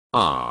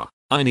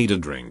I need a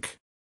drink.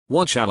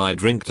 What shall I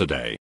drink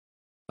today?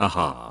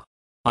 Aha.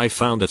 I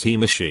found a tea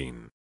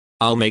machine.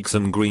 I'll make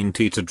some green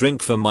tea to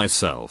drink for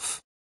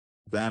myself.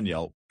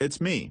 Daniel, it's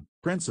me,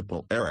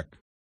 Principal Eric.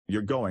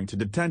 You're going to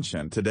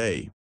detention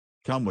today.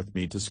 Come with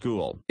me to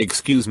school.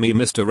 Excuse me,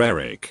 Mr.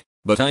 Eric,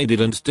 but I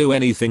didn't do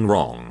anything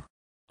wrong.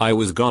 I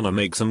was gonna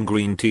make some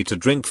green tea to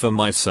drink for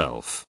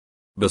myself.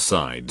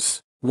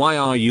 Besides, why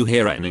are you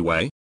here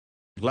anyway?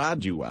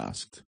 Glad you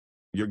asked.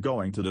 You're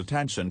going to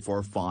detention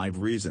for 5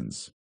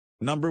 reasons.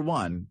 Number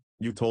 1,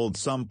 you told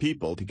some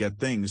people to get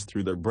things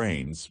through their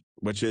brains,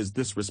 which is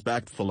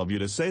disrespectful of you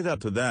to say that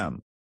to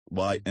them.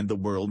 Why in the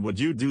world would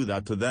you do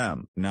that to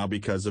them? Now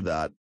because of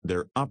that,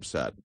 they're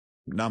upset.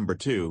 Number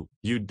 2,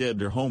 you did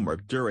your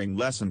homework during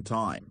lesson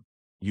time.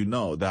 You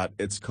know that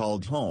it's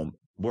called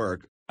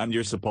homework, and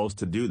you're supposed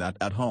to do that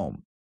at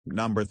home.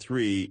 Number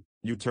 3,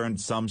 you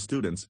turned some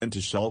students into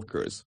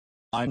shulkers.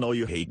 I know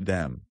you hate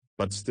them,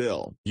 but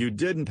still, you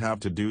didn't have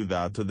to do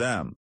that to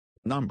them.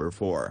 Number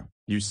 4,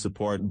 you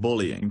support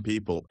bullying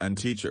people and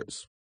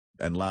teachers.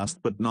 And last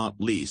but not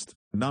least,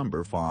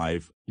 number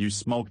 5, you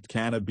smoked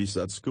cannabis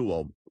at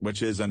school,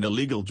 which is an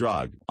illegal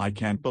drug. I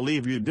can't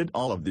believe you did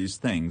all of these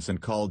things and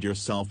called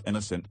yourself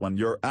innocent when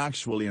you're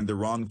actually in the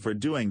wrong for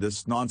doing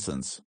this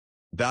nonsense.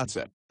 That's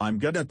it. I'm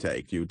gonna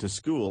take you to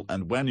school,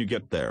 and when you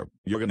get there,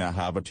 you're gonna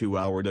have a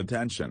 2-hour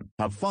detention.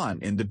 Have fun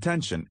in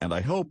detention, and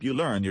I hope you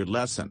learn your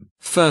lesson.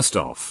 First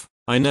off,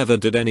 I never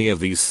did any of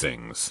these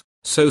things,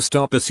 so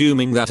stop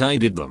assuming that I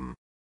did them.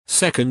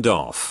 Second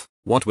off,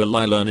 what will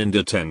I learn in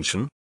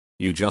detention?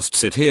 You just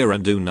sit here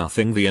and do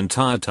nothing the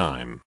entire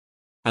time.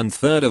 And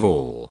third of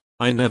all,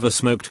 I never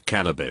smoked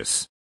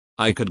cannabis.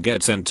 I could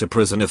get sent to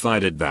prison if I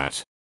did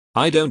that.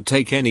 I don't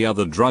take any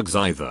other drugs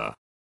either.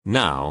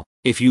 Now,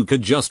 if you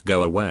could just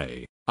go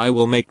away, I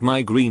will make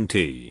my green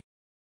tea.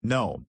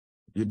 No.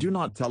 You do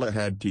not tell a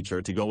head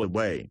teacher to go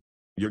away.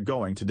 You're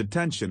going to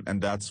detention,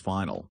 and that's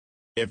final.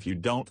 If you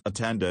don't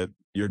attend it,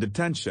 your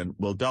detention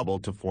will double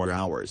to 4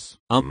 hours.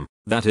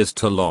 That is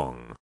too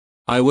long.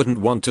 I wouldn't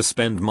want to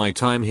spend my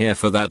time here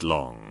for that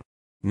long.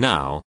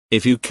 Now,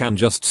 if you can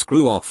just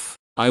screw off,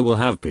 I will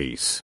have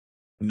peace.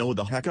 No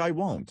the heck I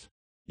won't.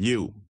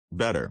 You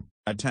better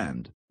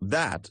attend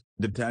that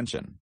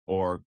detention,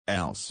 or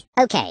else.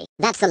 Okay,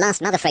 that's the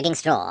last motherfrigging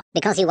straw,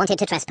 because you wanted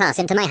to trespass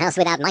into my house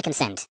without my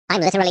consent.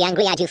 I'm literally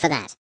angry at you for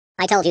that.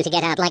 I told you to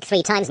get out like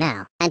 3 times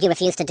now, and you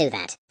refused to do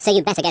that, so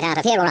you better get out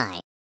of here or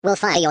I will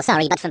fire your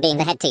sorry butt from being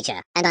the head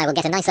teacher, and I will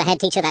get a nicer head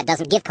teacher that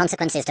doesn't give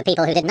consequences to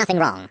people who did nothing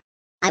wrong.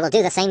 I will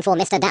do the same for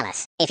Mr.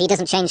 Dallas, if he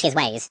doesn't change his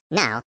ways.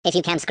 Now, if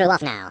you can screw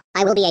off now,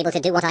 I will be able to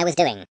do what I was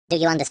doing. Do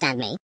you understand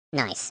me?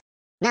 Nice.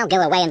 Now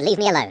go away and leave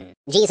me alone.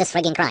 Jesus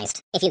frigging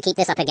Christ, if you keep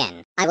this up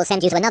again, I will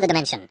send you to another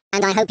dimension,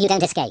 and I hope you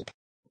don't escape.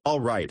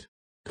 Alright.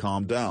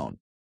 Calm down.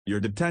 Your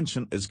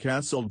detention is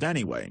cancelled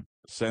anyway,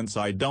 since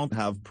I don't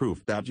have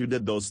proof that you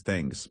did those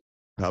things.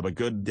 Have a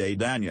good day,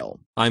 Daniel.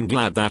 I'm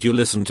glad that you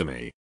listened to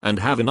me, and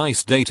have a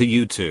nice day to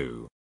you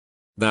too.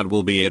 That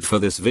will be it for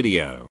this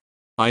video.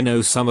 I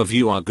know some of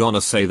you are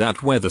gonna say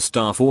that Weather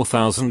Star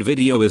 4000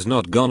 video is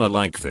not gonna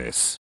like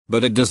this,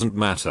 but it doesn't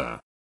matter.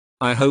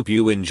 I hope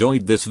you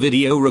enjoyed this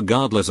video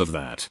regardless of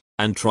that,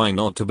 and try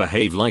not to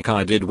behave like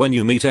I did when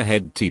you meet a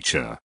head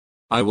teacher.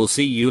 I will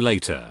see you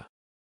later.